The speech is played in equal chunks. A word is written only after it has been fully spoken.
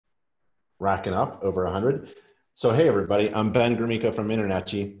racking up over 100. So hey everybody, I'm Ben Gromicko from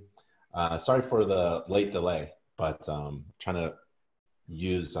InterNACHI. Sorry for the late delay, but trying to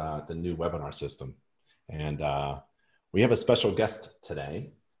use the new webinar system. And we have a special guest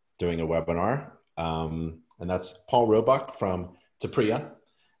today doing a webinar, and that's Paul Roebuck from Tapria.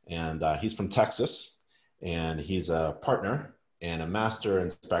 And he's from Texas, and he's a partner and a master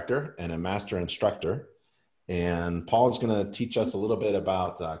inspector and a master instructor. And Paul is going to teach us a little bit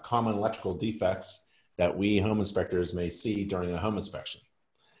about common electrical defects that we home inspectors may see during a home inspection.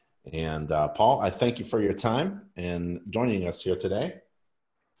 And Paul, I thank you for your time and joining us here today.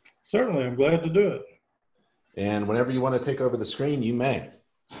 Certainly, I'm glad to do it. And whenever you want to take over the screen, you may.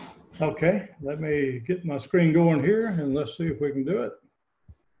 Okay, let me get my screen going here and let's see if we can do it.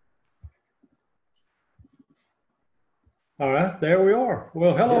 All right, there we are.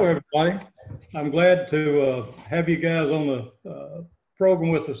 Well, hello everybody. I'm glad to have you guys on the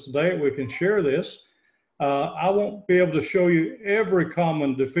program with us today. We can share this. I won't be able to show you every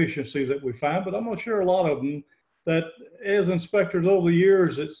common deficiency that we find, but I'm going to share a lot of them that as inspectors over the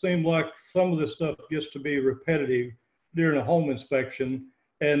years, it seemed like some of this stuff gets to be repetitive during a home inspection.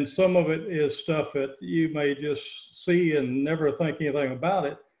 And some of it is stuff that you may just see and never think anything about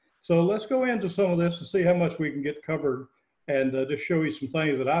it. So let's go into some of this and see how much we can get covered and just show you some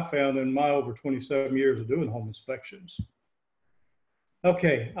things that I found in my over 27 years of doing home inspections.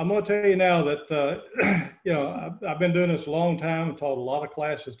 Okay, I'm going to tell you now that, I've been doing this a long time and taught a lot of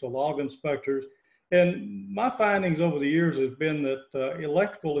classes to a lot of inspectors. And my findings over the years has been that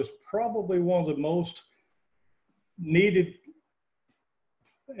electrical is probably one of the most needed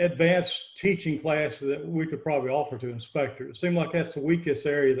advanced teaching classes that we could probably offer to inspectors. It seems like that's the weakest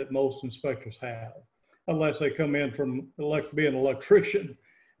area that most inspectors have, unless they come in from being an electrician.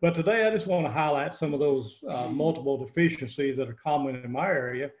 But today I just want to highlight some of those multiple deficiencies that are common in my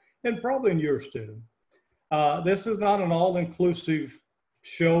area and probably in yours too. This is not an all-inclusive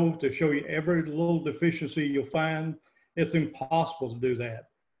show to show you every little deficiency you'll find. It's impossible to do that.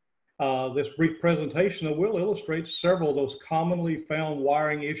 This brief presentation will illustrate several of those commonly found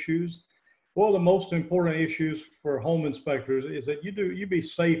wiring issues. One of the most important issues for home inspectors is that you be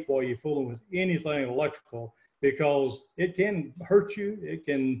safe while you're fooling with anything electrical, because it can hurt you, it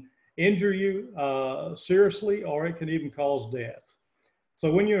can injure you seriously, or it can even cause death.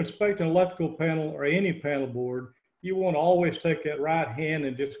 So when you inspect an electrical panel or any panel board, you want to always take that right hand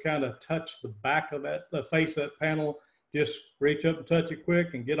and just kind of touch the back of the face of that panel. Just reach up and touch it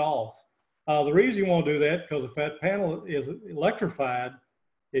quick and get off. The reason you want to do that, because if that panel is electrified,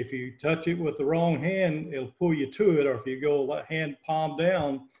 if you touch it with the wrong hand, it'll pull you to it, or if you go hand palm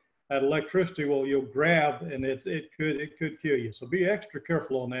down, that electricity you'll grab and it could kill you. So be extra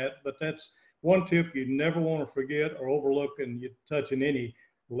careful on that. But that's one tip you never want to forget or overlook in you touching any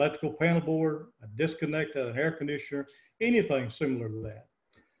electrical panel board, a disconnect at an air conditioner, anything similar to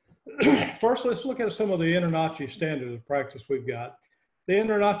that. First, let's look at some of the InterNACHI standards of practice we've got. The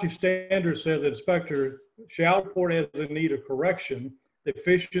InterNACHI standard says the inspector shall report as in need of correction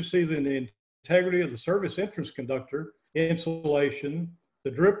deficiencies in the integrity of the service entrance conductor, insulation, the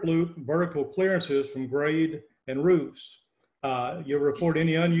drip loop, vertical clearances from grade and roofs. You'll report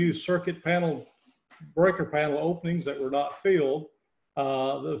any unused circuit panel, breaker panel openings that were not filled,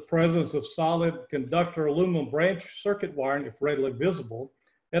 the presence of solid conductor aluminum branch circuit wiring if readily visible.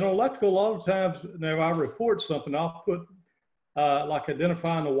 And on electrical, a lot of times, now I report something, I'll put like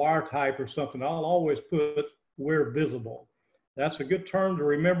identifying the wire type or something, I'll always put where visible. That's a good term to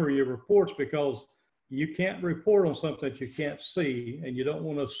remember in your reports, because you can't report on something that you can't see, and you don't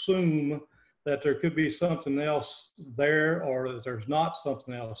want to assume that there could be something else there or that there's not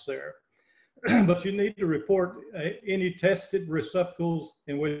something else there. But you need to report any tested receptacles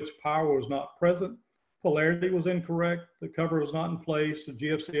in which power was not present, polarity was incorrect, the cover was not in place, the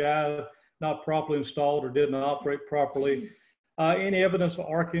GFCI not properly installed or did not operate properly, any evidence of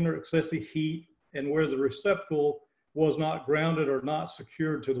arcing or excessive heat, and where the receptacle was not grounded or not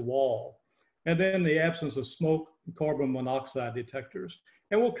secured to the wall. And then the absence of smoke and carbon monoxide detectors.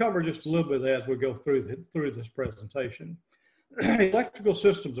 And we'll cover just a little bit of that as we go through this presentation. Electrical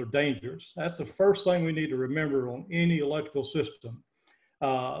systems are dangerous. That's the first thing we need to remember on any electrical system.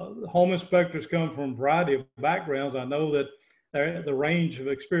 Home inspectors come from a variety of backgrounds. I know that the range of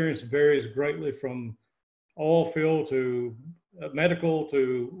experience varies greatly from oil field to medical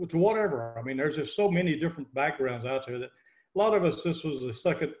to whatever. I mean, there's just so many different backgrounds out there that a lot of us, this was a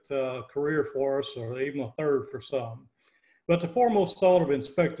second career for us, or even a third for some. But the foremost thought of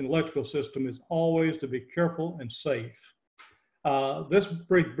inspecting an electrical system is always to be careful and safe. This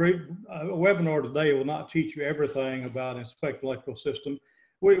brief webinar today will not teach you everything about inspecting electrical system,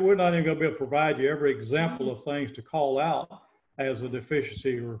 we're not even going to be able to provide you every example of things to call out as a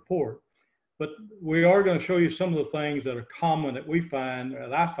deficiency report. But we are going to show you some of the things that are common that we find,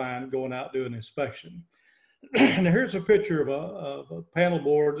 that I find, going out doing inspection. Now here's a picture of a panel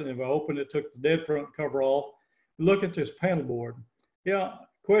board, and if I open it, took the dead front cover off. Look at this panel board. Yeah,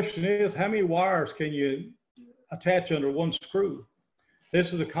 question is, how many wires can you attach under one screw?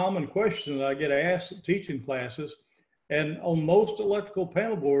 This is a common question that I get asked at teaching classes. And on most electrical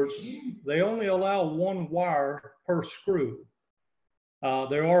panel boards, they only allow one wire per screw.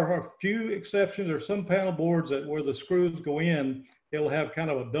 There are a few exceptions. There are some panel boards that where the screws go in, it'll have kind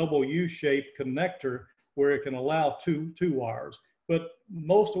of a double U-shaped connector where it can allow two wires. But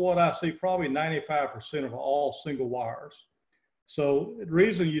most of what I see, probably 95% of all single wires. So the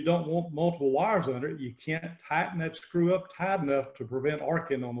reason you don't want multiple wires under it, you can't tighten that screw up tight enough to prevent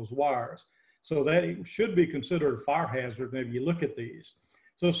arcing on those wires. So that it should be considered a fire hazard if you look at these.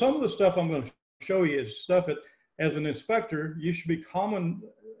 So some of the stuff I'm going to show you is stuff that, as an inspector, you should be common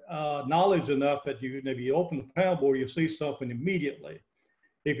knowledge enough that you, if you open the panel board, you see something immediately.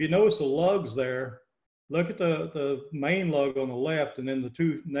 If you notice the lugs there, look at the main lug on the left and then the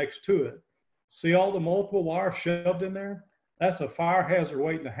two next to it. See all the multiple wires shoved in there? That's a fire hazard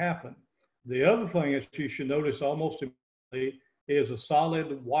waiting to happen. The other thing that you should notice almost immediately is a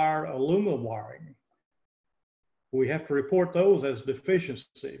solid wire aluminum wiring. We have to report those as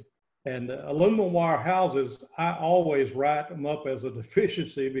deficiency. And aluminum wire houses, I always write them up as a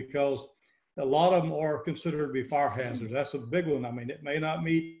deficiency because a lot of them are considered to be fire hazards. That's a big one. I mean, it may not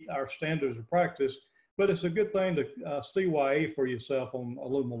meet our standards of practice, but it's a good thing to CYA for yourself on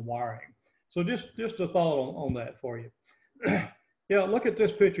aluminum wiring. So just a thought on that for you. Yeah, look at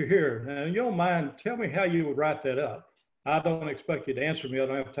this picture here. Now, in your mind, tell me how you would write that up. I don't expect you to answer me. I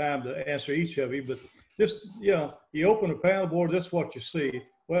don't have time to answer each of you, but just, you know, you open a panel board, this is what you see.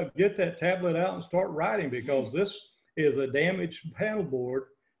 Well, get that tablet out and start writing because this is a damaged panel board.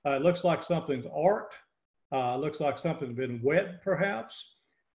 It looks like something's arced. Looks like something's been wet, perhaps.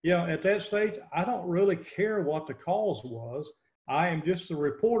 You know, at that stage, I don't really care what the cause was. I am just the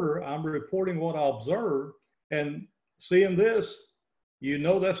reporter. I'm reporting what I observed, and seeing this, you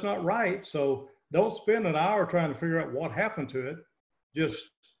know that's not right. So don't spend an hour trying to figure out what happened to it. Just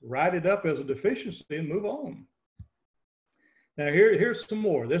write it up as a deficiency and move on. Now here's some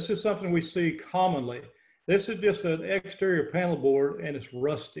more. This is something we see commonly. This is just an exterior panel board and it's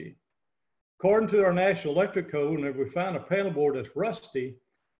rusty. According to our National Electric Code, and if we find a panel board that's rusty,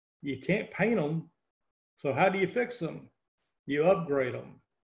 you can't paint them. So how do you fix them? You upgrade them.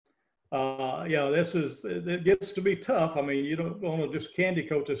 You know, it gets to be tough. I mean, you don't want to just candy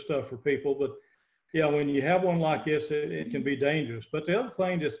coat this stuff for people, but yeah, when you have one like this, it can be dangerous. But the other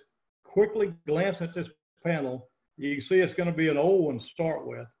thing, just quickly glance at this panel. You can see it's going to be an old one to start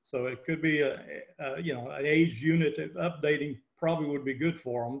with. So it could be you know, an aged unit that updating probably would be good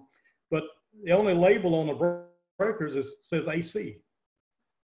for them. But the only label on the breakers says AC.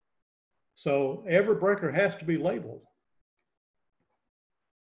 So every breaker has to be labeled.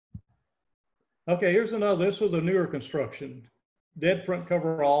 Okay, here's another. This was a newer construction. Dead front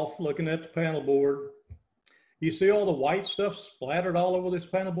cover off, looking at the panel board. You see all the white stuff splattered all over this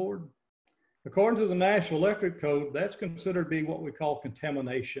panel board? According to the National Electric Code, that's considered to be what we call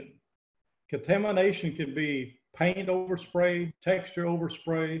contamination. Contamination can be paint overspray, texture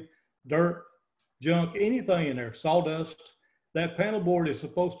overspray, dirt, junk, anything in there, sawdust. That panel board is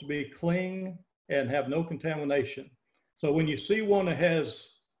supposed to be clean and have no contamination. So when you see one that has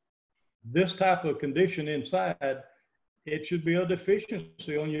this type of condition inside, it should be a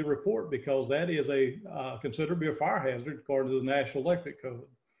deficiency on your report because that is considered to be a fire hazard according to the National Electric Code.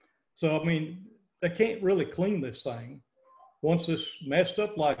 So, I mean, they can't really clean this thing. Once it's messed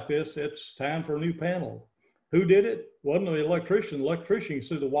up like this, it's time for a new panel. Who did it? Wasn't the electrician. The electrician, you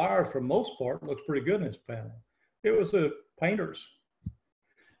see the wires for the most part, looks pretty good in this panel. It was the painters.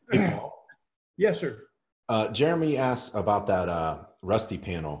 Hey, Paul. Yes, sir. Jeremy asked about that rusty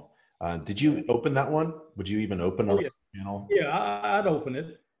panel. Did you open that one? Would you even open a rusty panel? Yeah, I'd open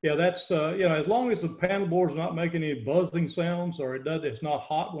it. Yeah, that's, you know, as long as the panel board's not making any buzzing sounds or it's not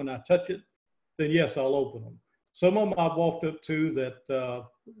hot when I touch it, then yes, I'll open them. Some of them I've walked up to that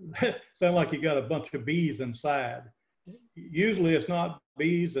sound like you got a bunch of bees inside. Usually it's not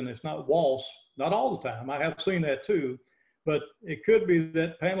bees and it's not wasps, not all the time. I have seen that too, but it could be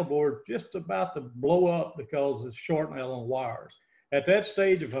that panel board just about to blow up because it's shorting out on wires. At that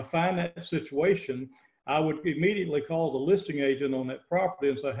stage, if I find that situation, I would immediately call the listing agent on that property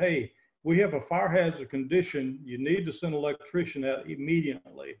and say, hey, we have a fire hazard condition. You need to send an electrician out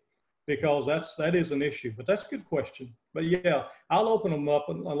immediately because that is an issue. But that's a good question. But yeah, I'll open them up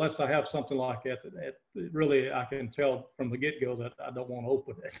unless I have something like that really I can tell from the get-go that I don't want to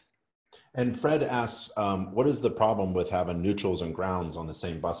open it. And Fred asks, what is the problem with having neutrals and grounds on the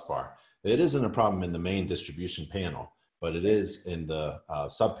same bus bar? It isn't a problem in the main distribution panel, but it is in the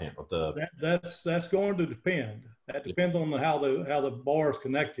sub panel. That's going to depend. That depends on how the bar is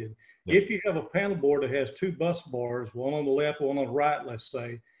connected. Yeah. If you have a panel board that has two bus bars, one on the left, one on the right, let's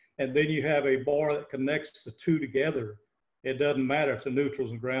say, and then you have a bar that connects the two together, it doesn't matter if the neutrals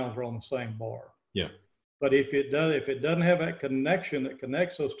and grounds are on the same bar. Yeah. But if it doesn't have that connection that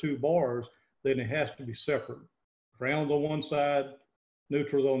connects those two bars, then it has to be separate. Ground on one side,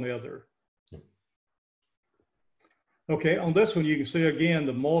 neutrals on the other. Okay, on this one, you can see again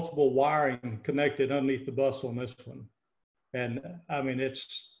the multiple wiring connected underneath the bus on this one. And I mean,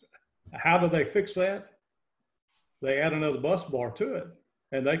 how do they fix that? They add another bus bar to it,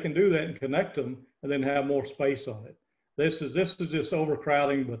 and they can do that and connect them and then have more space on it. This is just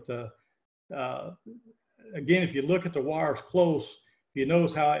overcrowding, but again, if you look at the wires close, you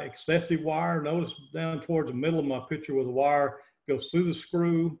notice how excessive wire, notice down towards the middle of my picture where the wire goes through the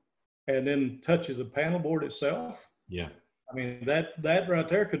screw and then touches the panel board itself. Yeah. I mean, that right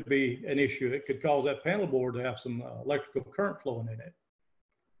there could be an issue. It could cause that panel board to have some electrical current flowing in it.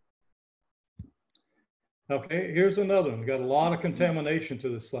 Okay, here's another one. We've got a lot of contamination to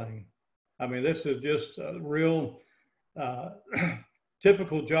this thing. I mean, this is just a real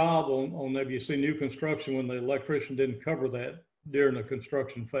typical job on maybe you see new construction when the electrician didn't cover that during the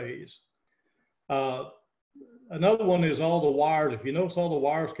construction phase. Another one is all the wires. If you notice all the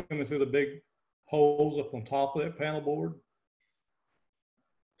wires coming through the big holes up on top of that panel board,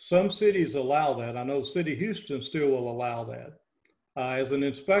 some cities allow that. I know the city of Houston still will allow that. As an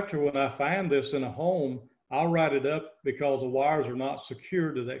inspector, when I find this in a home, I'll write it up because the wires are not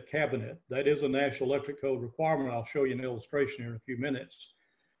secured to that cabinet. That is a National Electric Code requirement. I'll show you an illustration here in a few minutes.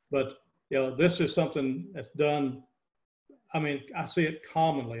 But you know, this is something that's done. I mean, I see it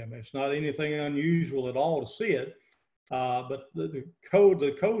commonly. I mean, it's not anything unusual at all to see it. But the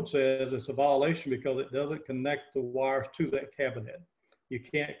code says it's a violation because it doesn't connect the wires to that cabinet. You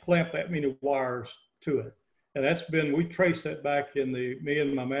can't clamp that many wires to it. And that's been, we traced that back in me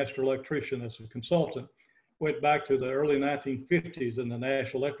and my master electrician as a consultant, went back to the early 1950s in the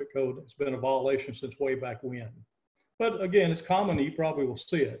National Electric Code. It's been a violation since way back when. But again, it's common, you probably will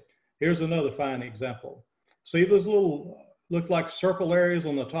see it. Here's another fine example. See those little, look like circle areas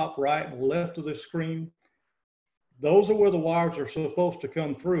on the top right and left of this screen? Those are where the wires are supposed to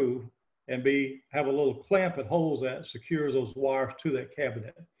come through and have a little clamp that holds that, secures those wires to that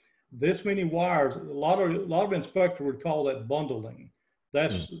cabinet. This many wires, a lot of inspectors would call that bundling.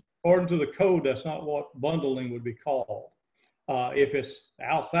 That's according to the code, that's not what bundling would be called. If it's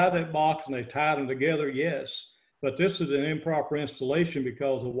outside that box and they tie them together, yes. But this is an improper installation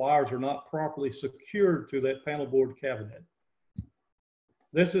because the wires are not properly secured to that panel board cabinet.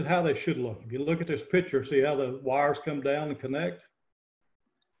 This is how they should look. If you look at this picture, see how the wires come down and connect?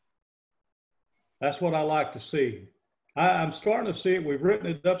 That's what I like to see. I'm starting to see it. We've written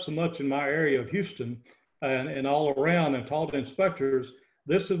it up so much in my area of Houston and all around and taught inspectors.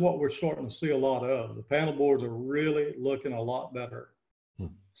 This is what we're starting to see a lot of. The panel boards are really looking a lot better.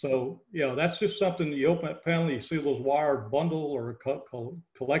 So, you know, that's just something you open that panel, you see those wires bundled or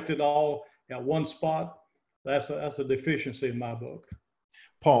collected all at one spot. That's a deficiency in my book.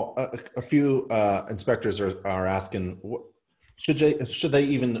 Paul, a few inspectors are asking, should they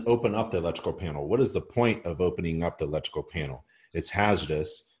even open up the electrical panel? What is the point of opening up the electrical panel? It's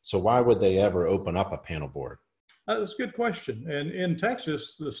hazardous. So why would they ever open up a panel board? That's a good question. And in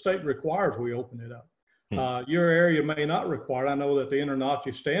Texas, the state requires we open it up. Your area may not require. I know that the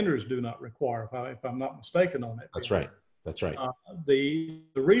InterNACHI standards do not require, if I'm not mistaken on that. That's right. That's right. The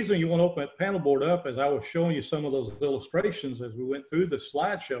reason you want to open that panel board up, as I was showing you some of those illustrations as we went through the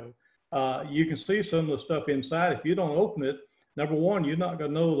slideshow, you can see some of the stuff inside. If you don't open it, number one, you're not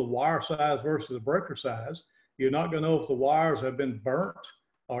going to know the wire size versus the breaker size. You're not going to know if the wires have been burnt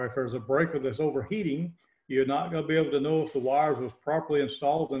or if there's a breaker that's overheating. You're not going to be able to know if the wires was properly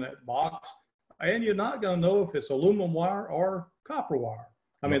installed in that box. And you're not going to know if it's aluminum wire or copper wire.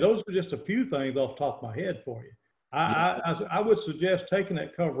 I mean, those are just a few things off the top of my head for you. I would suggest taking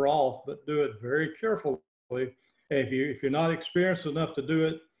that cover off, but do it very carefully. If you're not experienced enough to do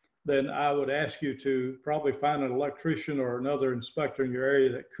it, then I would ask you to probably find an electrician or another inspector in your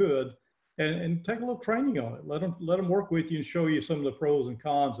area that could, and take a little training on it. Let them work with you and show you some of the pros and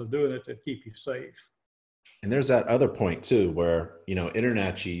cons of doing it to keep you safe. And there's that other point too, where, you know,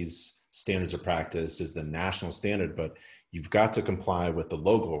 InterNACHI's standards of practice is the national standard, but you've got to comply with the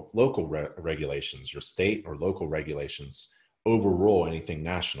local regulations. Your state or local regulations overrule anything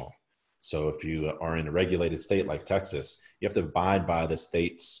national. So if you are in a regulated state like Texas, you have to abide by the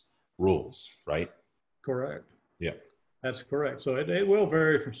state's rules, right? Correct. Yeah. That's correct. So it will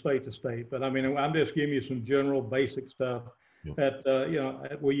vary from state to state, but I mean, I'm just giving you some general basic stuff that,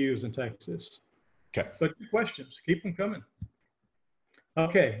 that we use in Texas. Okay. But questions, keep them coming.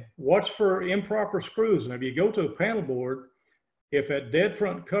 Okay, watch for improper screws. And if you go to a panel board, if that dead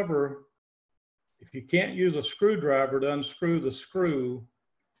front cover, if you can't use a screwdriver to unscrew the screw,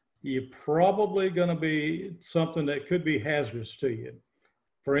 you're probably going to be something that could be hazardous to you.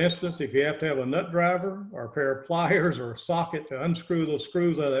 For instance, if you have to have a nut driver or a pair of pliers or a socket to unscrew those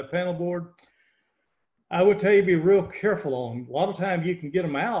screws out of that panel board, I would tell you be real careful on them. A lot of times you can get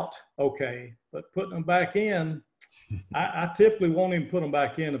them out okay, but putting them back in, I typically won't even put them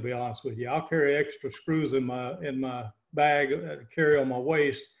back in, to be honest with you. I'll carry extra screws in my bag to carry on my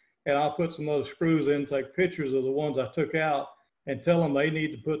waist, and I'll put some other screws in, take pictures of the ones I took out, and tell them they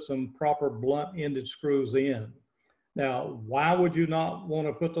need to put some proper blunt-ended screws in. Now, why would you not want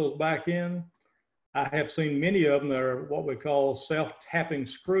to put those back in? I have seen many of them that are what we call self-tapping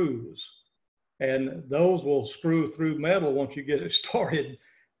screws. And those will screw through metal once you get it started.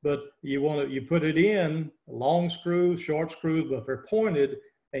 But you put it in, long screws, short screws, but they're pointed,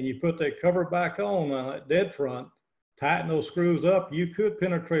 and you put that cover back on that dead front, tighten those screws up, you could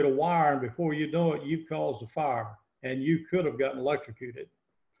penetrate a wire, and before you know it, you've caused a fire, and you could have gotten electrocuted.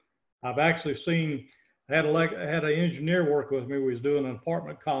 I've actually seen, I had an engineer work with me. We was doing an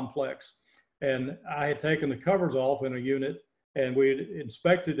apartment complex, and I had taken the covers off in a unit, and we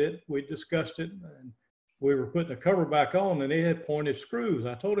inspected it, we discussed it, and we were putting the cover back on, and they had pointed screws.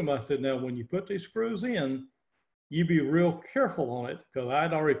 I told him, I said, now when you put these screws in, you be real careful on it, because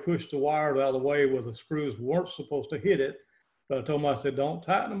I'd already pushed the wires out of the way where the screws weren't supposed to hit it. But I told him, I said, don't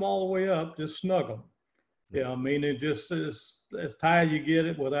tighten them all the way up, just snug them. You know, meaning just as tight as you get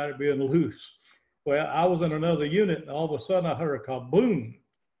it without it being loose. Well, I was in another unit, and all of a sudden I heard a kaboom.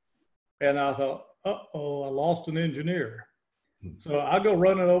 And I thought, uh-oh, I lost an engineer. So I go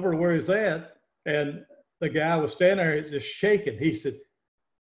running over to where he's at, and the guy was standing there just shaking. He said,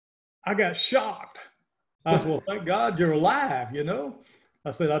 I got shocked. I said, well, thank God you're alive, you know? I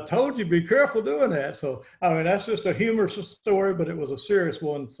said, I told you, be careful doing that. So, I mean, that's just a humorous story, but it was a serious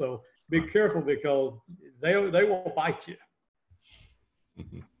one. So be careful, because they will bite you.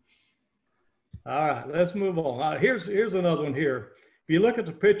 All right, let's move on. All right, here's another one here. If you look at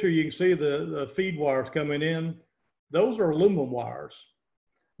the picture, you can see the feed wires coming in. Those are aluminum wires.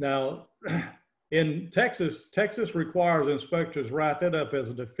 Now, in Texas requires inspectors write that up as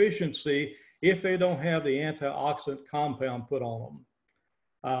a deficiency if they don't have the antioxidant compound put on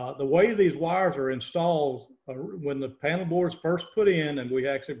them. The way these wires are installed, when the panel board is first put in and we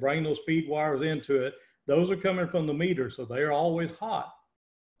actually bring those feed wires into it, those are coming from the meter, so they are always hot.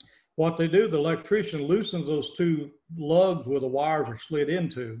 What they do, the electrician loosens those two lugs where the wires are slid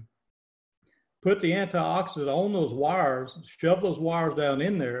into, put the antioxidant on those wires, shove those wires down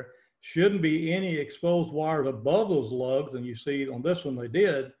in there. Shouldn't be any exposed wires above those lugs, and you see on this one they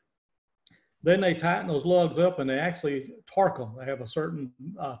did. Then they tighten those lugs up, and they actually torque them. They have a certain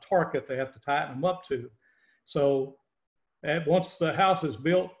torque that they have to tighten them up to. So once the house is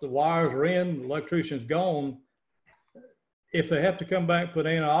built, the wires are in, the electrician's gone. If they have to come back and put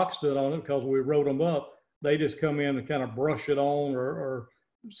antioxidant on it because we wrote them up, they just come in and kind of brush it on or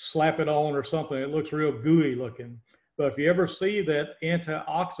slap it on or something. It looks real gooey looking. But if you ever see that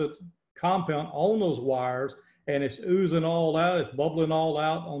antioxidant compound on those wires and it's oozing all out, it's bubbling all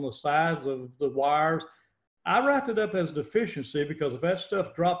out on the sides of the wires, I write it up as deficiency, because if that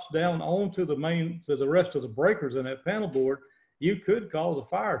stuff drops down onto the rest of the breakers in that panel board, you could cause a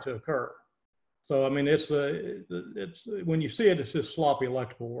fire to occur. So, I mean, it's when you see it, it's just sloppy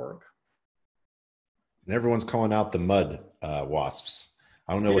electrical work. And everyone's calling out the mud wasps.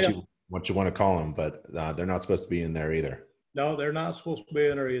 I don't know what you want to call them, but they're not supposed to be in there either. No, they're not supposed to be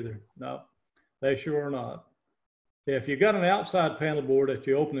in there either. No, they sure are not. If you got an outside panel board that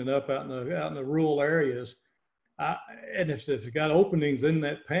you're opening up out in the rural areas, and if it's got openings in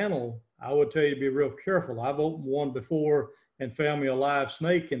that panel, I would tell you to be real careful. I've opened one before and found me a live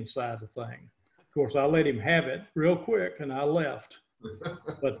snake inside the thing. Of course, I let him have it real quick, and I left.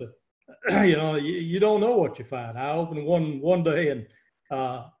 But you know, you don't know what you find. I opened one day, and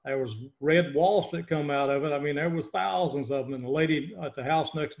there was red wasps that come out of it. I mean, there was thousands of them. And the lady at the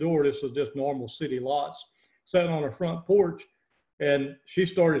house next door, this was just normal city lots, sitting on her front porch, and she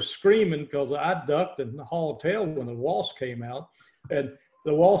started screaming because I ducked and hauled tail when the wasp came out. And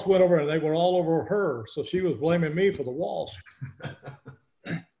the wasp went over and they were all over her. So she was blaming me for the wasp.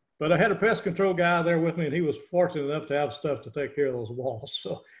 But I had a pest control guy there with me, and he was fortunate enough to have stuff to take care of those wasps.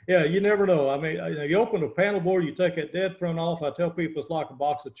 So yeah, you never know. I mean, you open a panel board, you take that dead front off. I tell people it's like a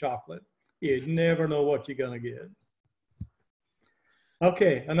box of chocolate. You never know what you're going to get.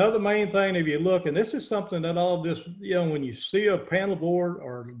 Okay, another main thing, if you look, and this is something that I'll just, you know, when you see a panel board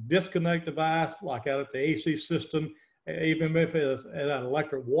or disconnect device, like out at the AC system, even if it's an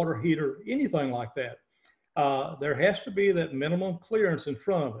electric water heater, anything like that, there has to be that minimum clearance in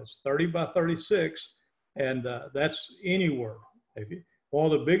front of us, 30 by 36, and that's anywhere.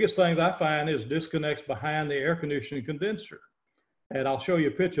 One of the biggest things I find is disconnects behind the air conditioning condenser. And I'll show you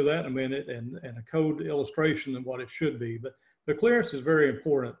a picture of that in a minute and a code illustration of what it should be. But the clearance is very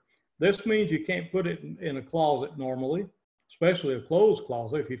important. This means you can't put it in a closet normally, especially a closed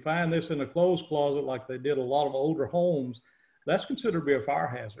closet. If you find this in a closed closet like they did a lot of older homes, that's considered to be a fire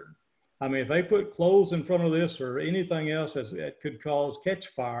hazard. I mean, if they put clothes in front of this or anything else that could catch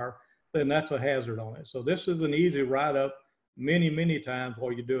fire, then that's a hazard on it. So this is an easy write-up many, many times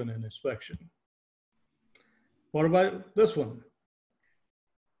while you're doing an inspection. What about this one?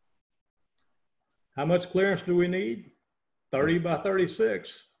 How much clearance do we need? 30 by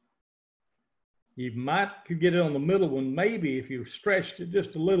 36. You could get it on the middle one, maybe if you stretched it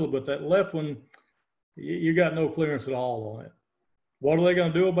just a little, but that left one, you got no clearance at all on it. What are they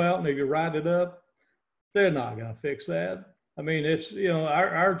going to do about it? If you write it up, they're not going to fix that. I mean, it's, you know,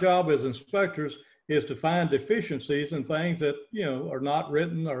 our job as inspectors is to find deficiencies and things that, you know, are not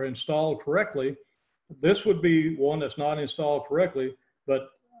written or installed correctly. This would be one that's not installed correctly, but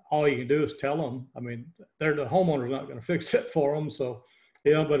all you can do is tell them. I mean, the homeowner's not going to fix it for them. So,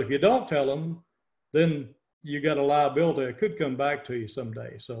 you know, but if you don't tell them, then you got a liability. It could come back to you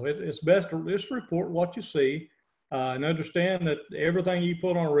someday. So it's best to just report what you see. And understand that everything you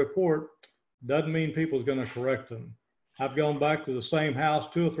put on a report doesn't mean people's going to correct them. I've gone back to the same house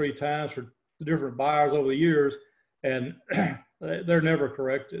 2 or 3 times for different buyers over the years, and they're never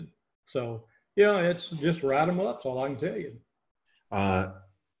corrected. So, you know, it's just write them up. That's all I can tell you.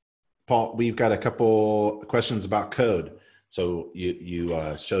 Paul, we've got a couple questions about code. So you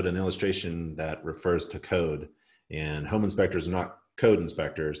showed an illustration that refers to code, and home inspectors are not code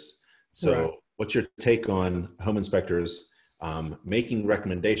inspectors. So right. What's your take on home inspectors making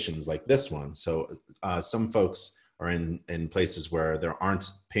recommendations like this one? So some folks are in places where there aren't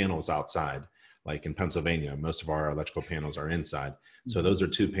panels outside, like in Pennsylvania. Most of our electrical panels are inside. So those are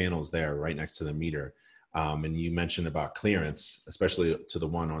 2 panels there right next to the meter. And you mentioned about clearance, especially to the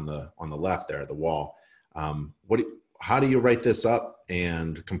one on the left there, the wall. How do you write this up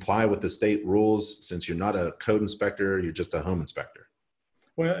and comply with the state rules, since you're not a code inspector, you're just a home inspector?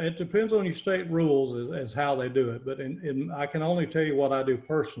 Well, it depends on your state rules as how they do it, but I can only tell you what I do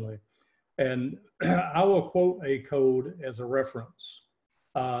personally. And I will quote a code as a reference.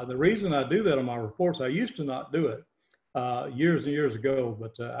 The reason I do that on my reports, I used to not do it years and years ago,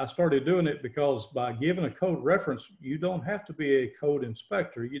 but I started doing it because by giving a code reference, you don't have to be a code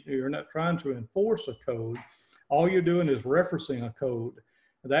inspector. You're not trying to enforce a code. All you're doing is referencing a code.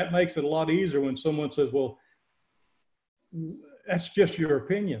 That makes it a lot easier when someone says, well, that's just your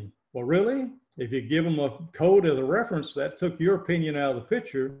opinion. Well, really? If you give them a code as a reference, that took your opinion out of the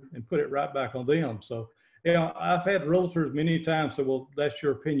picture and put it right back on them. So, you know, I've had realtors many times say, well, that's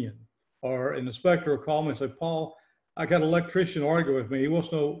your opinion. Or an inspector will call me and say, Paul, I got an electrician argue with me. He wants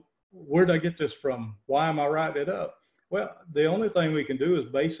to know, where did I get this from? Why am I writing it up? Well, the only thing we can do is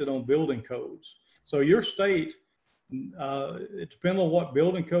base it on building codes. So your state, it depends on what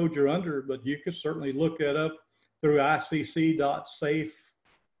building code you're under, but you could certainly look that up through icc.safe.org,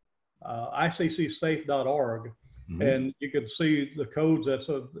 and you can see the codes that's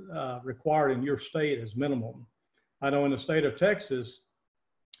required in your state as minimum. I know in the state of Texas,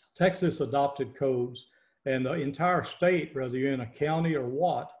 Texas adopted codes, and the entire state, whether you're in a county or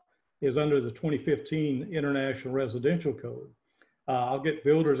what, is under the 2015 International Residential Code. I'll get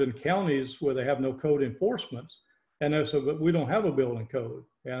builders in counties where they have no code enforcement, and they say, but we don't have a building code.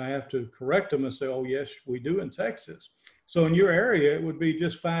 And I have to correct them and say, oh, yes, we do in Texas. So in your area, it would be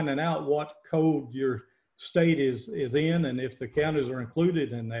just finding out what code your state is in and if the counties are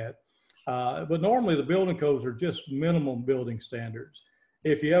included in that. But normally the building codes are just minimum building standards.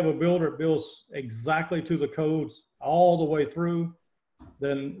 If you have a builder that builds exactly to the codes all the way through,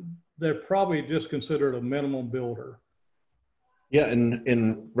 then they're probably just considered a minimum builder. Yeah, and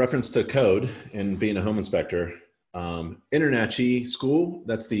in reference to code and being a home inspector, InterNACHI school,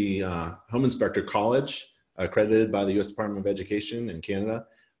 that's the home inspector college accredited by the U.S. Department of Education in Canada.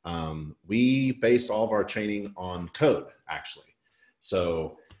 We base all of our training on code, actually.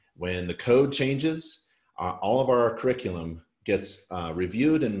 So when the code changes, all of our curriculum gets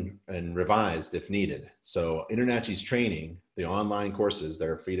reviewed and revised if needed. So InterNACHI's training, the online courses that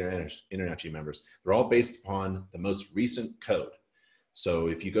are free to InterNACHI members, they're all based upon the most recent code. So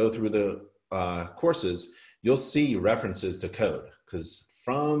if you go through the courses, you'll see references to code, because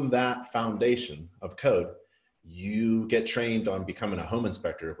from that foundation of code, you get trained on becoming a home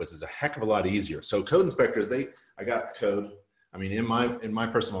inspector, which is a heck of a lot easier. So code inspectors, I got code. I mean, in my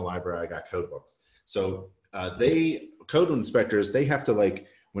personal library, I got code books. So code inspectors, they have to, like,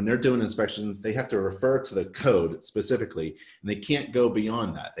 when they're doing inspection, they have to refer to the code specifically, and they can't go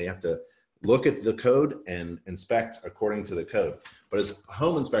beyond that. They have to look at the code and inspect according to the code. But as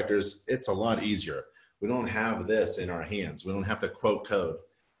home inspectors, it's a lot easier. We don't have this in our hands. We don't have to quote code.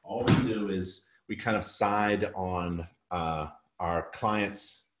 All we do is we kind of side on our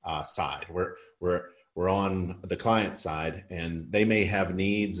client's side. We're on the client side, and they may have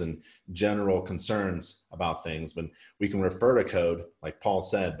needs and general concerns about things, but we can refer to code, like Paul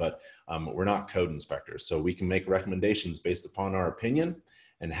said, but we're not code inspectors. So we can make recommendations based upon our opinion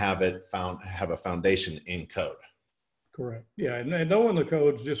and have a foundation in code. Correct. Yeah, and knowing the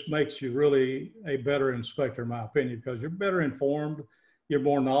codes just makes you really a better inspector, in my opinion, because you're better informed, you're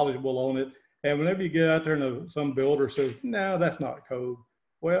more knowledgeable on it. And whenever you get out there and some builder says, no, that's not code.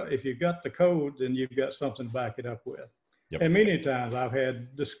 Well, if you've got the code, then you've got something to back it up with. Yep. And many times I've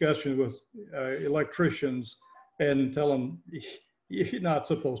had discussions with electricians and tell them, you're not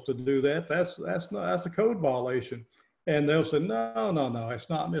supposed to do that. That's a code violation. And they'll say, no, it's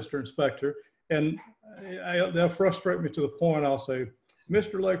not, Mr. Inspector. And they'll frustrate me to the point I'll say,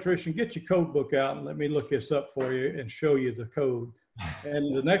 Mr. Electrician, get your code book out and let me look this up for you and show you the code.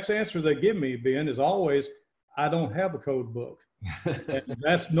 And the next answer they give me, Ben, is always, I don't have a code book. And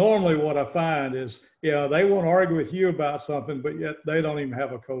that's normally what I find is, they want to argue with you about something, but yet they don't even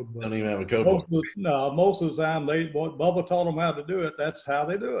have a code book. Don't even have a code book. Most of the time, Bubba taught them how to do it. That's how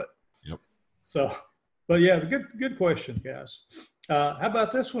they do it. Yep. So, but yeah, it's a good question, guys. How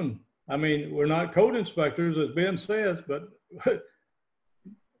about this one? I mean, we're not code inspectors, as Ben says, but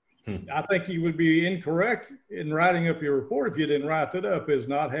I think you would be incorrect in writing up your report if you didn't write that up, is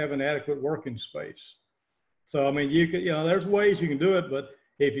not having adequate working space. So, I mean, you could, there's ways you can do it, but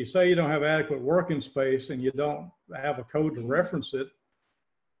if you say you don't have adequate working space and you don't have a code to reference it,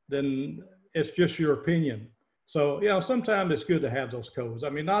 then it's just your opinion. So, sometimes it's good to have those codes. I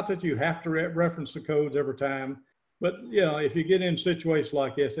mean, not that you have to reference the codes every time, but, if you get in situations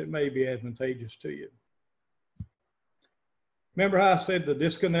like this, it may be advantageous to you. Remember how I said the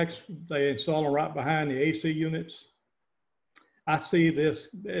disconnects, they install them right behind the AC units? I see this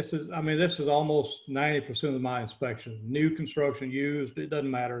is almost 90% of my inspections. New construction, used, it doesn't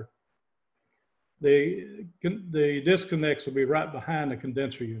matter. The disconnects will be right behind the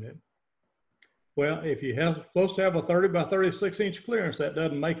condenser unit. Well, if you're supposed to have a 30 by 36 inch clearance, that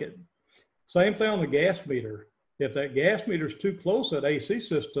doesn't make it. Same thing on the gas meter. If that gas meter is too close to that AC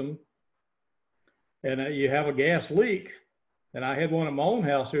system and you have a gas leak, and I had one at my own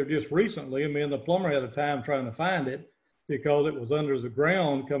house here just recently, and me and the plumber had a time trying to find it because it was under the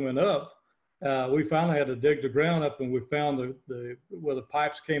ground coming up. We finally had to dig the ground up, and we found where the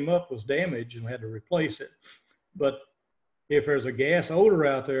pipes came up was damaged and had to replace it. But if there's a gas odor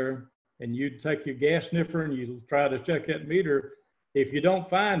out there and you take your gas sniffer and you try to check that meter, if you don't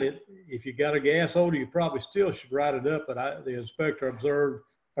find it, if you got a gas odor, you probably still should write it up. But the inspector observed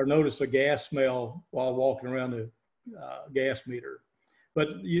or noticed a gas smell while walking around the gas meter. But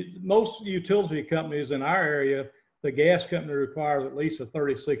most utility companies in our area, the gas company requires at least a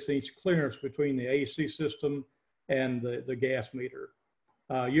 36 inch clearance between the AC system and the gas meter.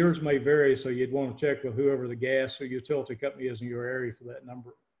 Yours may vary, so you'd want to check with whoever the gas or utility company is in your area for that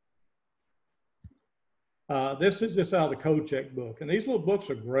number. This is just out of the code check book, and these little books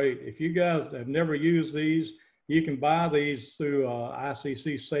are great. If you guys have never used these, you can buy these through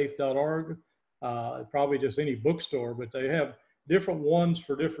iccsafe.org, probably just any bookstore, but they have different ones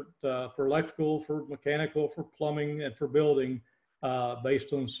for for electrical, for mechanical, for plumbing, and for building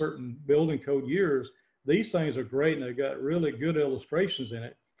based on certain building code years. These things are great, and they've got really good illustrations in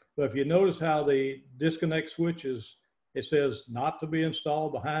it. But if you notice how the disconnect switches, it says not to be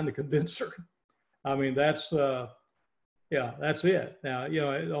installed behind the condenser. I mean, that's it. Now,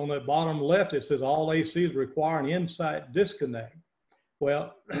 on the bottom left, it says all ACs require an inside disconnect.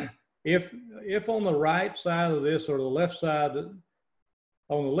 Well, if on the right side of this or the left side,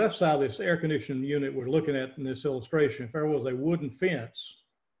 on the left side of this air conditioning unit we're looking at in this illustration, if there was a wooden fence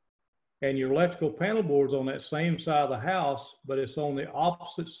and your electrical panel board's on that same side of the house, but it's on the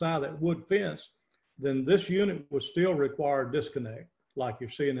opposite side of that wood fence, then this unit would still require disconnect, like you're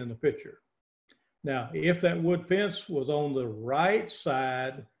seeing in the picture. Now, if that wood fence was on the right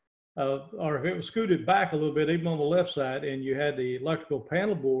side, or if it was scooted back a little bit, even on the left side, and you had the electrical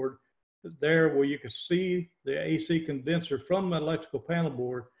panel board there where you could see the AC condenser from the electrical panel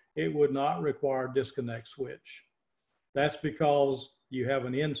board, it would not require a disconnect switch. That's because you have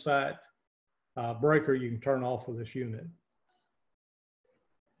an insight breaker you can turn off for this unit.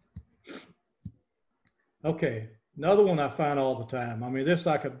 Okay, another one I find all the time, I mean, this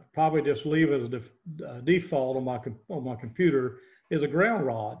I could probably just leave as a default on my computer, is a ground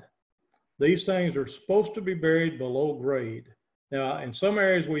rod. These things are supposed to be buried below grade. Now, in some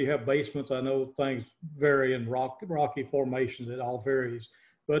areas where you have basements, I know things vary in rocky formations, it all varies.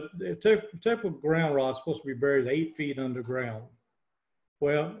 But the typical ground rod is supposed to be buried 8 feet underground.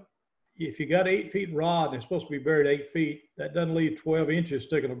 Well, if you got 8 feet rod and it's supposed to be buried 8 feet, that doesn't leave 12 inches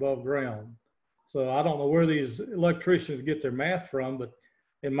sticking above ground. So I don't know where these electricians get their math from, but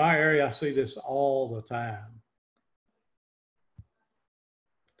in my area, I see this all the time.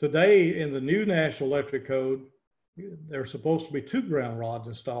 Today, in the new National Electric Code, there's supposed to be 2 ground rods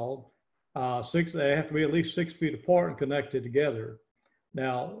installed. They have to be at least 6 feet apart and connected together.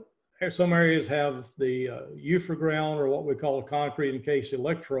 Now, some areas have the UFR ground, or what we call a concrete encased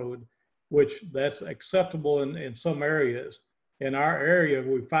electrode, which that's acceptable in some areas. In our area,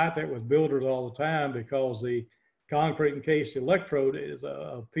 we fight that with builders all the time because the concrete encased electrode is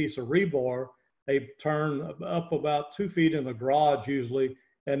a piece of rebar. They turn up about 2 feet in the garage usually,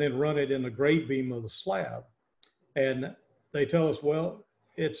 and then run it in the grade beam of the slab. And they tell us, well,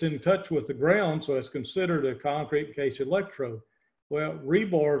 it's in touch with the ground, so it's considered a concrete encased electrode. Well,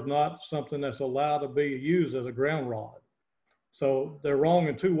 rebar is not something that's allowed to be used as a ground rod. So they're wrong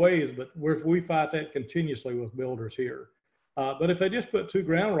in 2 ways, but we fight that continuously with builders here. But if they just put 2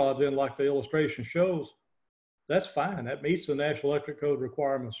 ground rods in like the illustration shows, that's fine. That meets the National Electric Code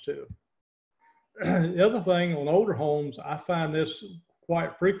requirements too. The other thing on older homes, I find this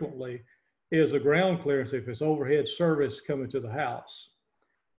quite frequently, is the ground clearance if it's overhead service coming to the house.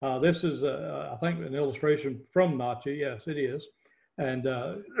 This is, I think, an illustration from InterNACHI. Yes, it is. And,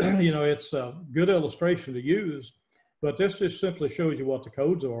 you know, it's a good illustration to use, but this just simply shows you what the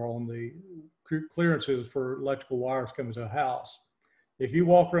codes are on the clearances for electrical wires coming to a house. If you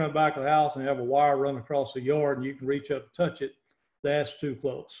walk around the back of the house and have a wire run across the yard and you can reach up and touch it, that's too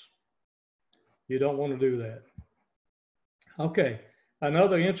close. You don't want to do that. Okay,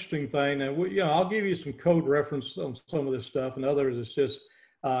 another interesting thing, and you know, I'll give you some code reference on some of this stuff, and others it's just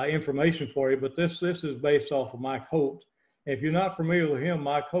information for you, but this is based off of Mike Holt. If you're not familiar with him,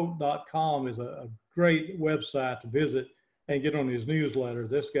 MikeHolt.com is a great website to visit and get on his newsletter.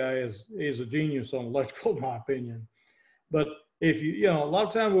 This guy is a genius on electrical, in my opinion. But if you know, a lot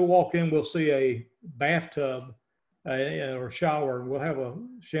of times we'll walk in, we'll see a bathtub or shower, and we'll have a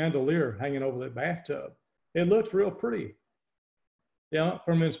chandelier hanging over that bathtub. It looks real pretty. You know,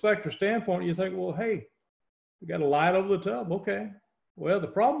 from an inspector standpoint, you think, well, hey, we got a light over the tub, okay. Well, the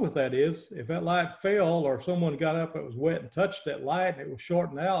problem with that is if that light fell or someone got up, it was wet and touched that light and it was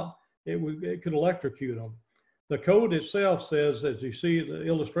shorting out, it could electrocute them. The code itself says, as you see the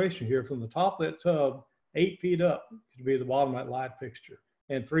illustration here, from the top of that tub, 8 feet up to be the bottom of that light fixture,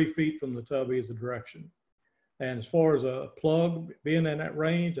 and 3 feet from the tub is the direction. And as far as a plug being in that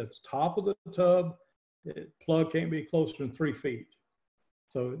range, at the top of the tub, the plug can't be closer than 3 feet.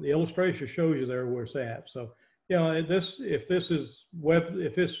 So the illustration shows you there where it's at. So, you know, if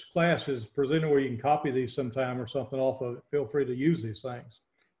this class is presented where you can copy these sometime or something off of it, feel free to use these things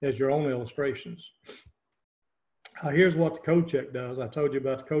as your own illustrations. Here's what the code check does. I told you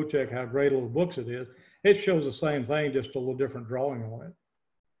about the code check, how great little books it is. It shows the same thing, just a little different drawing on it.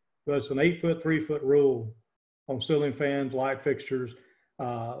 But it's an 8-foot, 3-foot rule on ceiling fans, light fixtures,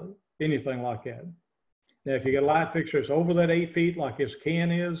 anything like that. Now, if you get a light fixture that's over that 8 feet, like this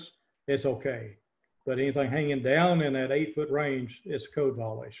can is, it's okay. But anything hanging down in that 8-foot range, it's a code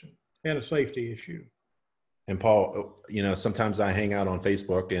violation and a safety issue. And Paul, you know, sometimes I hang out on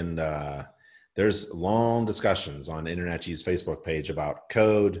Facebook and there's long discussions on InterNACHI's Facebook page about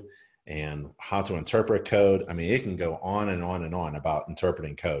code and how to interpret code. I mean, it can go on and on and on about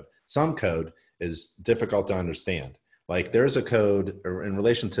interpreting code. Some code is difficult to understand. Like there's a code in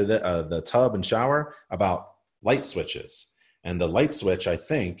relation to the tub and shower about light switches. And the light switch, I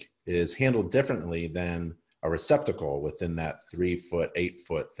think, is handled differently than a receptacle within that 3-foot,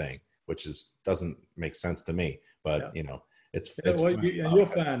 8-foot thing, which doesn't make sense to me. But, yeah, you know, it's well, you'll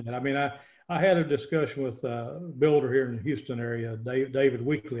find it. I mean, I had a discussion with a builder here in the Houston area, David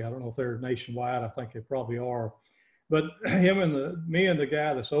Weekly. I don't know if they're nationwide. I think they probably are. But me and the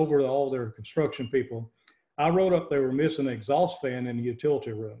guy that's over all their construction people, I wrote up they were missing an exhaust fan in the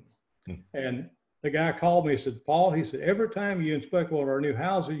utility room. And the guy called me and said, Paul, he said, every time you inspect one of our new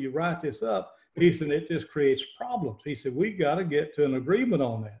houses, you write this up. He said, it just creates problems. He said, we got to get to an agreement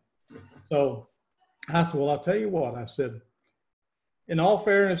on that. So I said, well, I'll tell you what. I said, in all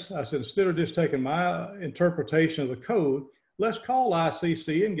fairness, I said, instead of just taking my interpretation of the code, let's call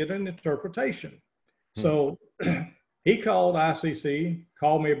ICC and get an interpretation. So he called ICC,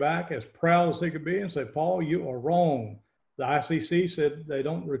 called me back as proud as he could be and said, Paul, you are wrong. The ICC said they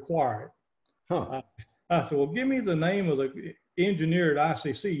don't require it. I said, well, give me the name of the engineer at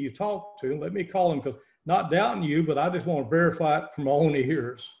ICC you talked to. Let me call him, because not doubting you, but I just want to verify it from my own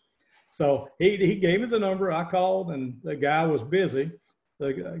ears. So he gave me the number. I called, and the guy was busy.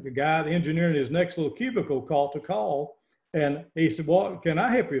 The guy, the engineer in his next little cubicle called to call. And he said, well, can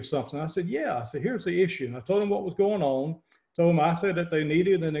I help you with something? I said, yeah. I said, here's the issue. And I told him what was going on. Told him I said that they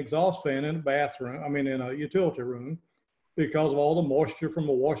needed an exhaust fan in a bathroom, in a utility room, because of all the moisture from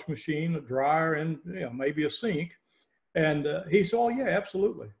a wash machine, a dryer, and maybe a sink. And he said, oh, yeah,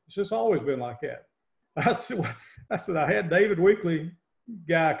 absolutely. It's just always been like that. I said, I had David Weekly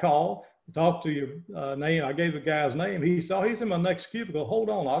guy call, talk to your name. I gave the guy's name. He said, oh, he's in my next cubicle. Hold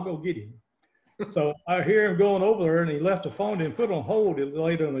on, I'll go get him. So I hear him going over there, and he left the phone and put it on hold. It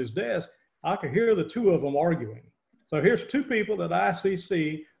laid on his desk. I could hear the two of them arguing. So here's two people at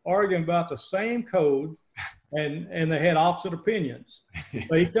ICC arguing about the same code, and they had opposite opinions.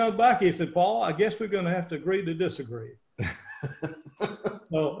 So he comes back, he said, Paul, I guess we're going to have to agree to disagree.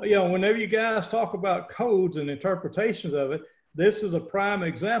 So, whenever you guys talk about codes and interpretations of it, this is a prime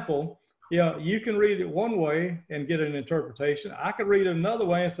example. You can read it one way and get an interpretation. I could read it another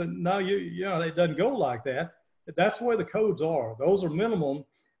way and say, no, it doesn't go like that. That's the way the codes are. Those are minimum.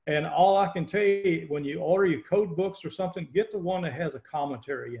 And all I can tell you, when you order your code books or something, get the one that has a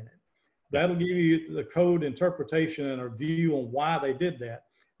commentary in it. That'll give you the code interpretation and a view on why they did that.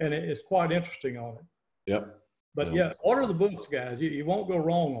 And it's quite interesting on it. Yep. But yeah, order the books, guys. You won't go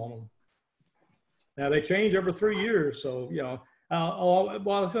wrong on them. Now, they change every 3 years. So, I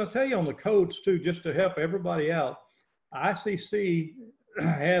was going to tell you on the codes too, just to help everybody out. ICC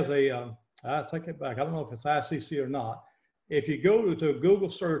has I take it back. I don't know if it's ICC or not. If you go to a Google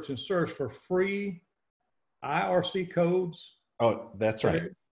search and search for free IRC codes. Oh, that's right.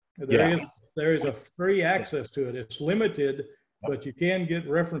 There is a free access to it. It's limited, but you can get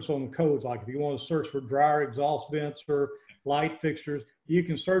reference on the codes. Like if you want to search for dryer exhaust vents or light fixtures, you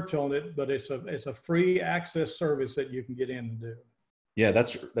can search on it, but it's a free access service that you can get in and do. Yeah,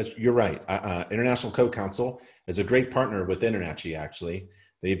 that's you're right. International Code Council is a great partner with InterNACHI. Actually,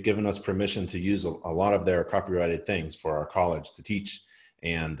 they've given us permission to use a lot of their copyrighted things for our college to teach,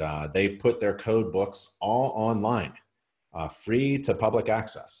 and they put their code books all online, free to public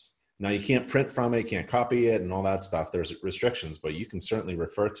access. Now you can't print from it, you can't copy it, and all that stuff. There's restrictions, but you can certainly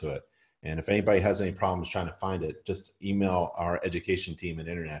refer to it. And if anybody has any problems trying to find it, just email our education team at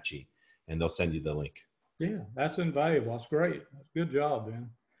InterNACHI, and they'll send you the link. Yeah, that's invaluable. That's great. Good job,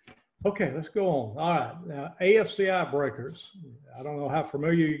 man. Okay, let's go on. All right, now AFCI breakers. I don't know how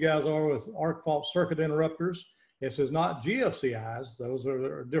familiar you guys are with arc fault circuit interrupters. This is not GFCIs. Those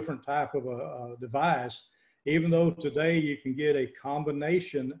are a different type of a device, even though today you can get a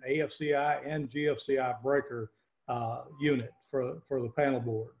combination AFCI and GFCI breaker unit for the panel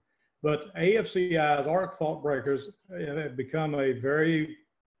board. But AFCI's arc fault breakers have become a very,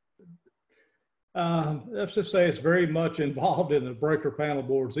 let's just say it's very much involved in the breaker panel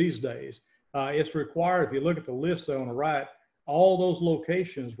boards these days. It's required, if you look at the list on the right, all those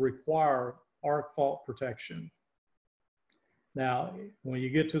locations require arc fault protection. Now, when you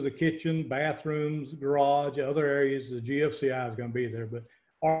get to the kitchen, bathrooms, garage, other areas, the GFCI is going to be there, but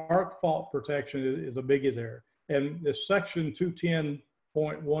arc fault protection is a biggie there. And this section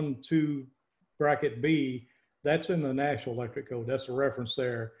 210.12 bracket B, that's in the National Electric Code. That's a reference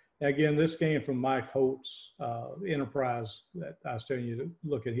there. Again, this came from Mike Holt's enterprise that I was telling you to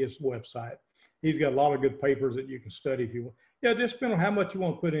look at his website. He's got a lot of good papers that you can study if you want. Yeah, just depending on how much you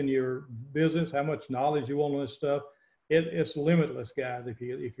want to put in your business, how much knowledge you want on this stuff. It's limitless, guys. If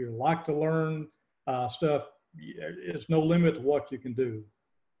you like to learn stuff, it's no limit to what you can do.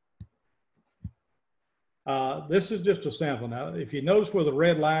 This is just a sample. Now, if you notice where the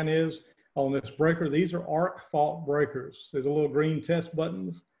red line is on this breaker, these are arc fault breakers. There's a little green test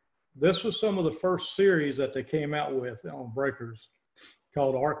buttons. This was some of the first series that they came out with on breakers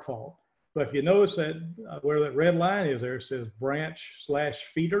called arc fault. But if you notice that where that red line is there, it says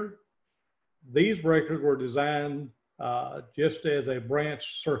branch/feeder. These breakers were designed just as a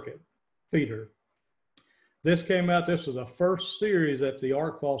branch circuit feeder. This came out, this was the first series that the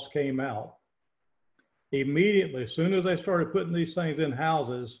arc faults came out. Immediately, as soon as they started putting these things in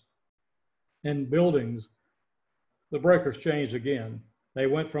houses and buildings, the breakers changed again. They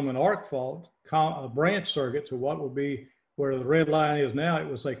went from an arc fault, a branch circuit, to what would be where the red line is now. It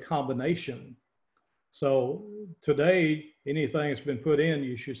was a combination. So today, anything that's been put in,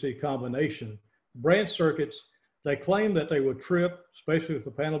 you should see combination. Branch circuits, they claim that they would trip, especially with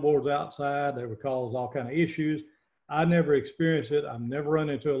the panel boards outside. They would cause all kinds of issues. I never experienced it. I've never run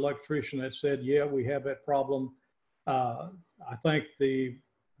into an electrician that said, yeah, we have that problem. I think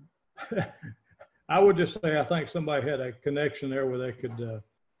I would just say, I think somebody had a connection there where they could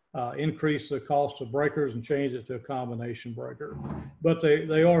increase the cost of breakers and change it to a combination breaker. But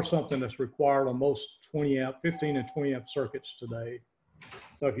they are something that's required on most 20 amp, 15 and 20 amp circuits today.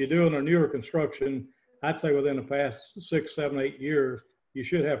 So if you're doing a newer construction, I'd say within the past 6, 7, 8 years, you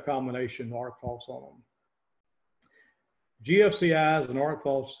should have combination arc faults on them. GFCIs and arc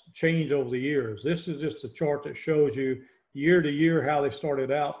faults change over the years. This is just a chart that shows you year to year how they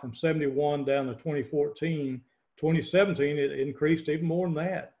started out from 71 down to 2014. 2017, it increased even more than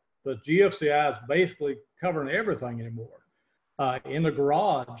that. But GFCI is basically covering everything anymore. In the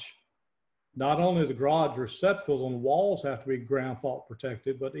garage, not only the garage receptacles on the walls have to be ground fault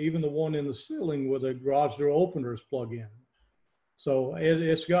protected, but even the one in the ceiling where the garage door openers plug in. So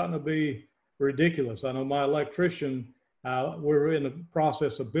it's gotten to be ridiculous. I know my electrician, we're in the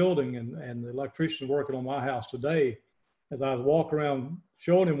process of building, and the electrician working on my house today, as I was walking around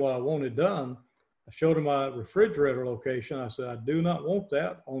showing him what I wanted done, I showed him my refrigerator location. I said, I do not want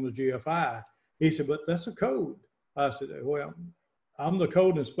that on the GFI. He said, but that's a code. I said, well, I'm the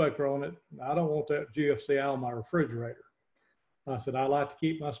code inspector on it. I don't want that GFCI on my refrigerator. I said, I like to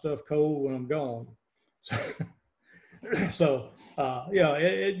keep my stuff cold when I'm gone. So yeah,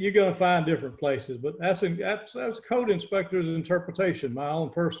 you're going to find different places, but that's code inspector's interpretation, my own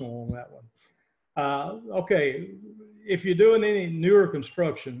personal on that one. Okay, if you're doing any newer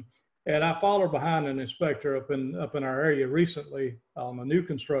construction, and I followed behind an inspector up in our area recently on a new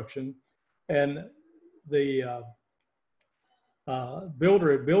construction, and the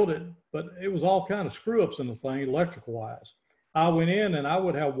builder had built it, but it was all kind of screw ups in the thing, electrical wise. I went in and I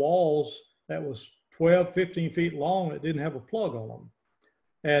would have walls that was 12, 15 feet long that didn't have a plug on them.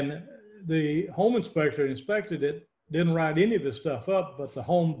 And the home inspector inspected it, didn't write any of this stuff up, but the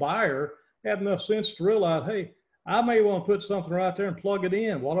home buyer had enough sense to realize, hey, I may want to put something right there and plug it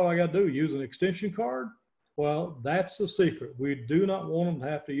in. What do I got to do? Use an extension cord? Well, that's the secret. We do not want them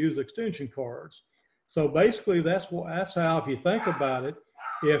to have to use extension cords. So basically, that's how, if you think about it,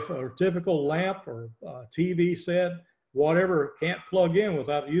 if a typical lamp or TV set, whatever, can't plug in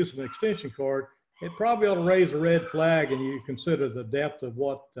without using an extension cord, it probably ought to raise a red flag, and you consider the depth of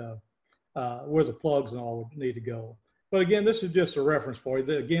what where the plugs and all would need to go. But again, this is just a reference for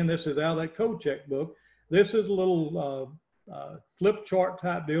you. Again, this is out of that code check book. This is a little flip chart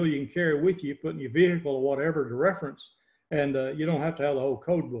type deal you can carry with you, put in your vehicle or whatever to reference. And you don't have to have the whole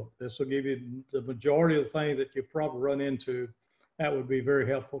code book. This will give you the majority of the things that you probably run into. That would be very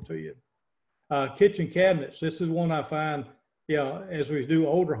helpful to you. Kitchen cabinets. This is one I find, as we do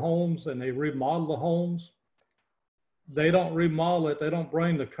older homes and they remodel the homes, they don't remodel it. They don't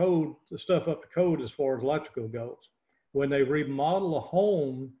bring the stuff up to code as far as electrical goes. When they remodel a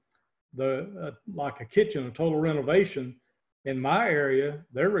home, like a kitchen, a total renovation, in my area,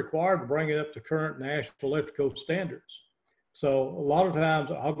 they're required to bring it up to current national electrical standards. So a lot of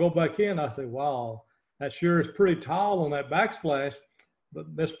times I'll go back in, I say, wow, that sure is pretty tall on that backsplash,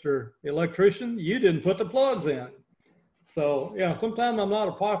 but Mr. Electrician, you didn't put the plugs in. So, sometimes I'm not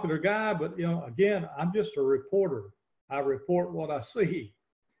a popular guy, but, again, I'm just a reporter. I report what I see.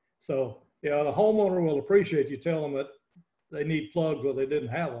 So, the homeowner will appreciate you telling them that they need plugs where they didn't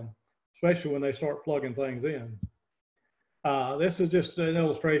have them, especially when they start plugging things in. This is just an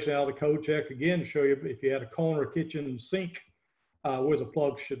illustration out of the code check, again, to show you if you had a corner kitchen sink, where the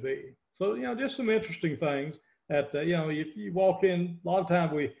plugs should be. So, just some interesting things that, you walk in, a lot of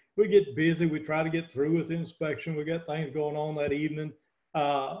times we get busy. We try to get through with the inspection. We got things going on that evening.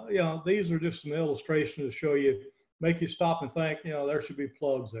 These are just some illustrations to show you, make you stop and think, there should be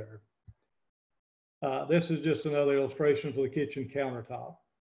plugs there. This is just another illustration for the kitchen countertop.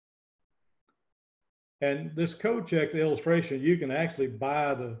 And this code check, the illustration, you can actually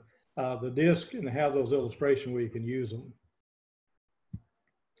buy the disc and have those illustrations where you can use them.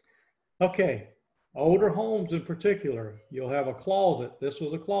 Okay, older homes in particular, you'll have a closet. This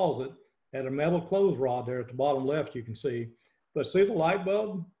was a closet, had a metal clothes rod there at the bottom left, you can see. But see the light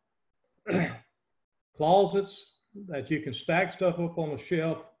bulb? Closets that you can stack stuff up on a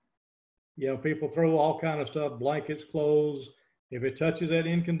shelf. You know, people throw all kind of stuff, blankets, clothes. If it touches that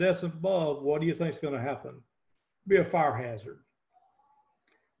incandescent bulb, what do you think is going to happen? Be a fire hazard.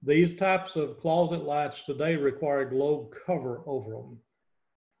 These types of closet lights today require a globe cover over them.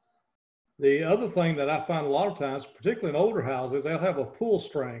 The other thing that I find a lot of times, particularly in older houses, they'll have a pull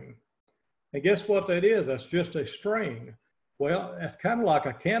string. And guess what that is? That's just a string. Well, that's kind of like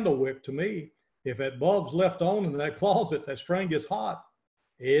a candle wick to me. If that bulb's left on in that closet, that string gets hot,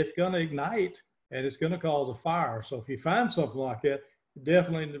 it's going to ignite and it's going to cause a fire. So if you find something like that,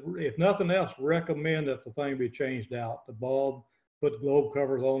 definitely, if nothing else, recommend that the thing be changed out. The bulb, put globe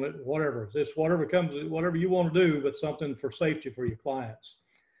covers on it, whatever. Just whatever comes, whatever you want to do, but something for safety for your clients.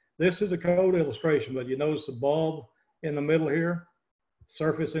 This is a code illustration, but you notice the bulb in the middle here,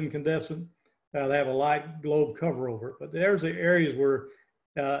 surface incandescent. They have a light globe cover over it. But there's the areas where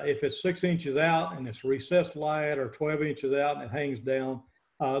if it's 6 inches out and it's recessed light, or 12 inches out and it hangs down,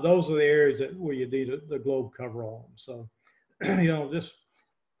 those are the areas where you need the globe cover on. So, you know, just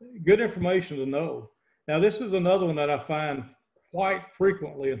good information to know. Now, this is another one that I find quite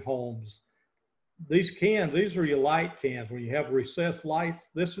frequently in homes. These cans, these are your light cans. When you have recessed lights,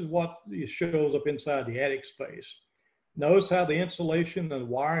 this is what shows up inside the attic space. Notice how the insulation and the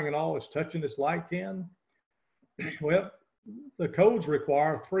wiring and all is touching this light can? Well, the codes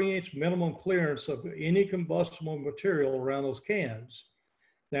require 3-inch minimum clearance of any combustible material around those cans.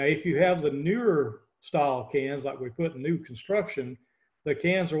 Now, if you have the newer style cans, like we put in new construction, the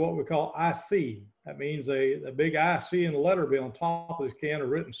cans are what we call IC. That means a big IC and a letter be on top of this can or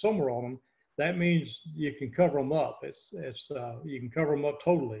written somewhere on them. That means you can cover them up. You can cover them up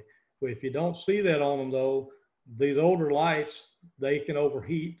totally. But if you don't see that on them though, these older lights, they can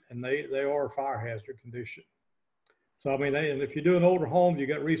overheat and they are a fire hazard condition. So, I mean, and if you do an older home, you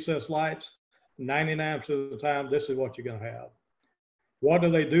got recessed lights, 99% of the time, this is what you're going to have. What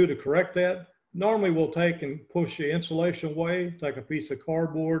do they do to correct that? Normally we'll take and push the insulation away, take a piece of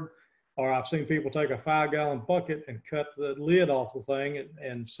cardboard, or I've seen people take a 5-gallon bucket and cut the lid off the thing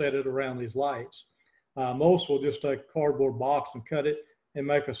and set it around these lights. Most will just take a cardboard box and cut it and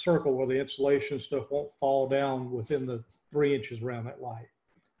make a circle where the insulation stuff won't fall down within the 3 inches around that light.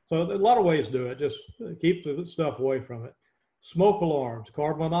 So a lot of ways to do it. Just keep the stuff away from it. Smoke alarms,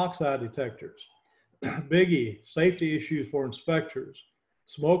 carbon monoxide detectors. Biggie, safety issues for inspectors.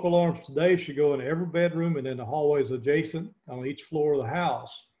 Smoke alarms today should go in every bedroom and in the hallways adjacent on each floor of the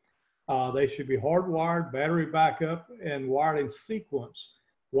house. They should be hardwired, battery backup, and wired in sequence.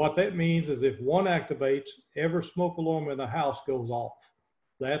 What that means is if one activates, every smoke alarm in the house goes off.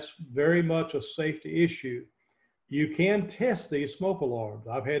 That's very much a safety issue. You can test these smoke alarms.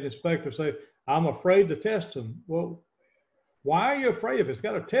 I've had inspectors say, I'm afraid to test them. Well, why are you afraid? If it's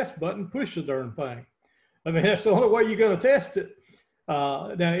got a test button, push the darn thing. I mean, that's the only way you're going to test it.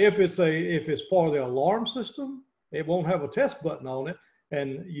 Now, if it's part of the alarm system, it won't have a test button on it.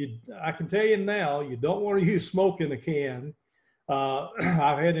 And I can tell you now, you don't want to use smoke in a can.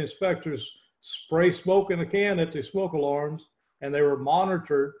 I've had inspectors spray smoke in a can at the smoke alarms, and they were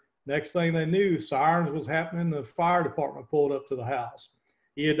monitored. Next thing they knew, sirens was happening. The fire department pulled up to the house.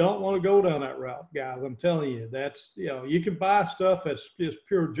 You don't want to go down that route, guys. I'm telling you, that's, you know, you can buy stuff that's just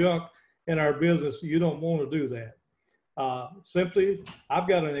pure junk in our business. You don't want to do that. Simply, I've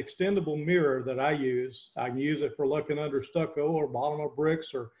got an extendable mirror that I use. I can use it for looking under stucco or bottom of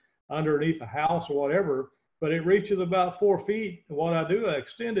bricks or underneath a house or whatever, but it reaches about 4 feet. And what I do, I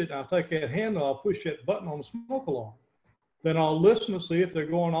extend it, and I'll take that handle, I'll push that button on the smoke alarm. Then I'll listen to see if they're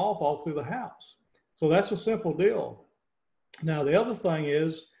going off all through the house. So that's a simple deal. Now, the other thing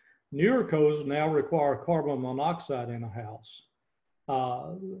is newer codes now require carbon monoxide in a house.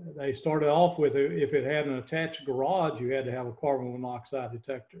 They started off with, if it had an attached garage, you had to have a carbon monoxide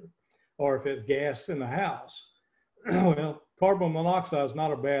detector, or if it's gas in the house. Well, carbon monoxide is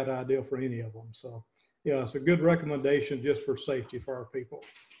not a bad idea for any of them. So, yeah, it's a good recommendation just for safety for our people.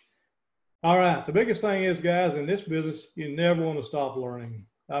 All right, the biggest thing is, guys, in this business, you never want to stop learning.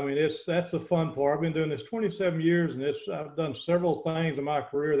 I mean, that's the fun part. I've been doing this 27 years, and I've done several things in my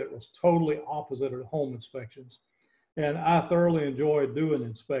career that was totally opposite of home inspections. And I thoroughly enjoy doing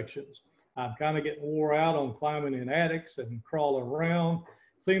inspections. I'm kind of getting wore out on climbing in attics and crawling around.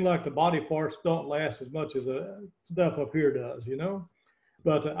 Seems like the body parts don't last as much as the stuff up here does, you know?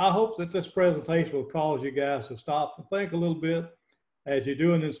 But I hope that this presentation will cause you guys to stop and think a little bit as you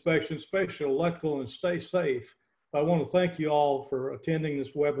do an inspection, especially electrical, and stay safe. I want to thank you all for attending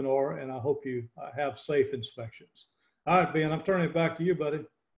this webinar, and I hope you have safe inspections. All right, Ben, I'm turning it back to you, buddy.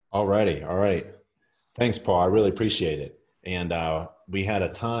 All righty. All right. Thanks, Paul. I really appreciate it. And we had a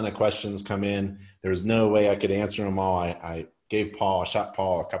ton of questions come in. There's no way I could answer them all. I shot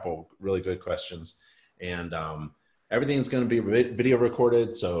Paul a couple really good questions. And everything's going to be video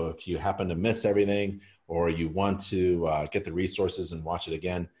recorded. So if you happen to miss everything or you want to get the resources and watch it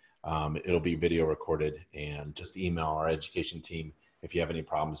again, it'll be video recorded. And just email our education team if you have any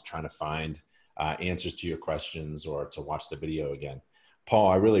problems trying to find answers to your questions or to watch the video again.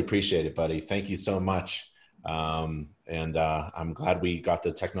 Paul, I really appreciate it, buddy. Thank you so much. I'm glad we got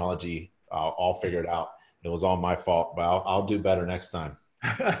the technology all figured out. It was all my fault, but I'll do better next time.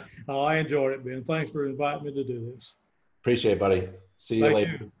 Oh, I enjoyed it, Ben. Thanks for inviting me to do this. Appreciate it, buddy. See you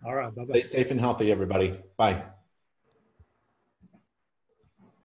later. All right. Bye-bye. Stay safe and healthy, everybody. Bye.